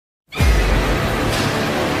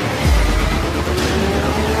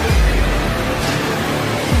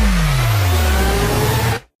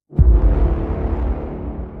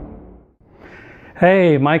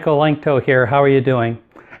Hey, Michael Lancto here. How are you doing?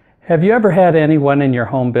 Have you ever had anyone in your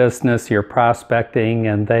home business you're prospecting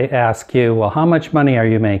and they ask you, well, how much money are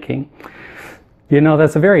you making? You know,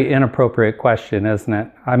 that's a very inappropriate question, isn't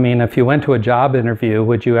it? I mean, if you went to a job interview,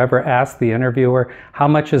 would you ever ask the interviewer, how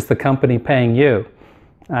much is the company paying you?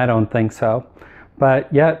 I don't think so.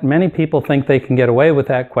 But yet many people think they can get away with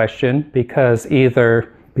that question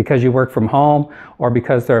either because you work from home or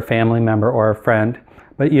because they're a family member or a friend.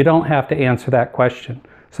 But you don't have to answer that question.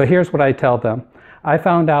 So here's what I tell them. I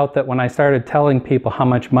found out that when I started telling people how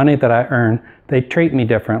much money that I earn, they treat me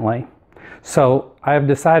differently. So I've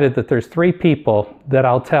decided that there's 3 people that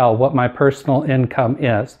I'll tell what my personal income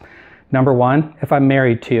is. Number 1, if I'm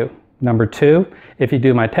married to you. Number 2, if you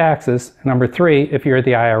do my taxes. Number 3, if you're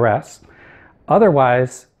the IRS.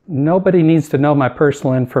 Otherwise, nobody needs to know my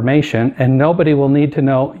personal information, and nobody will need to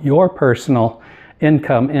know your personal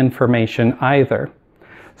income information either.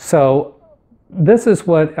 So this is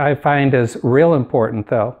what I find is real important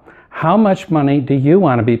though. How much money do you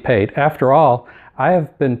want to be paid? After all, I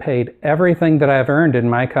have been paid everything that I've earned in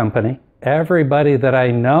my company. Everybody that I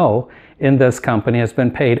know in this company has been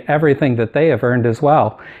paid everything that they have earned as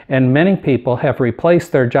well. And many people have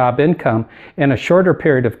replaced their job income in a shorter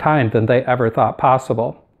period of time than they ever thought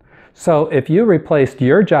possible. So if you replaced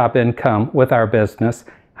your job income with our business,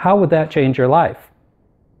 how would that change your life?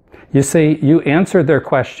 You see, you answered their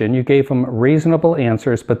question, you gave them reasonable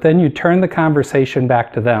answers, but then you turn the conversation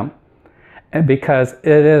back to them. And because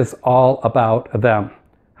it is all about them.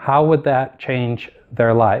 How would that change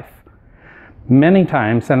their life? Many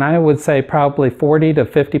times, and I would say probably 40 to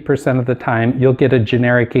 50% of the time, you'll get a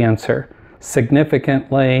generic answer.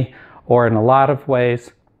 Significantly, or in a lot of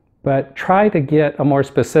ways. But try to get a more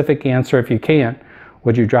specific answer if you can.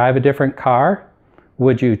 Would you drive a different car?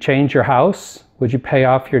 Would you change your house? Would you pay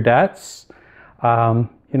off your debts? How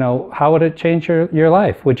would it change your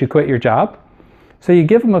life? Would you quit your job? So you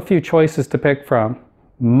give them a few choices to pick from.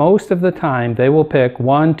 Most of the time, they will pick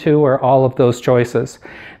 1, 2, or all of those choices.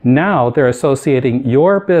 Now they're associating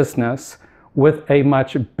your business with a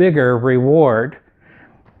much bigger reward.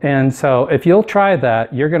 And so if you'll try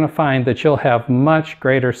that, you're going to find that you'll have much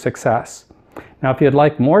greater success. Now, if you'd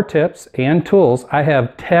like more tips and tools, I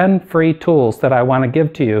have 10 free tools that I want to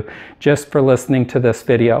give to you just for listening to this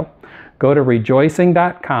video. Go to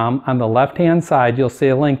rejoicing.com. On the left-hand side, you'll see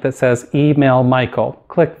a link that says Email Michael.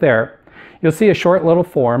 Click there. You'll see a short little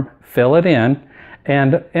form. Fill it in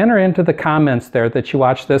and enter into the comments there that you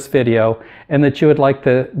watched this video and that you would like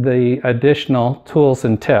the additional tools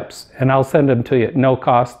and tips. And I'll send them to you at no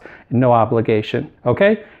cost and no obligation.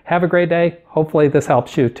 Okay? Have a great day. Hopefully this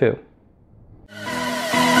helps you too.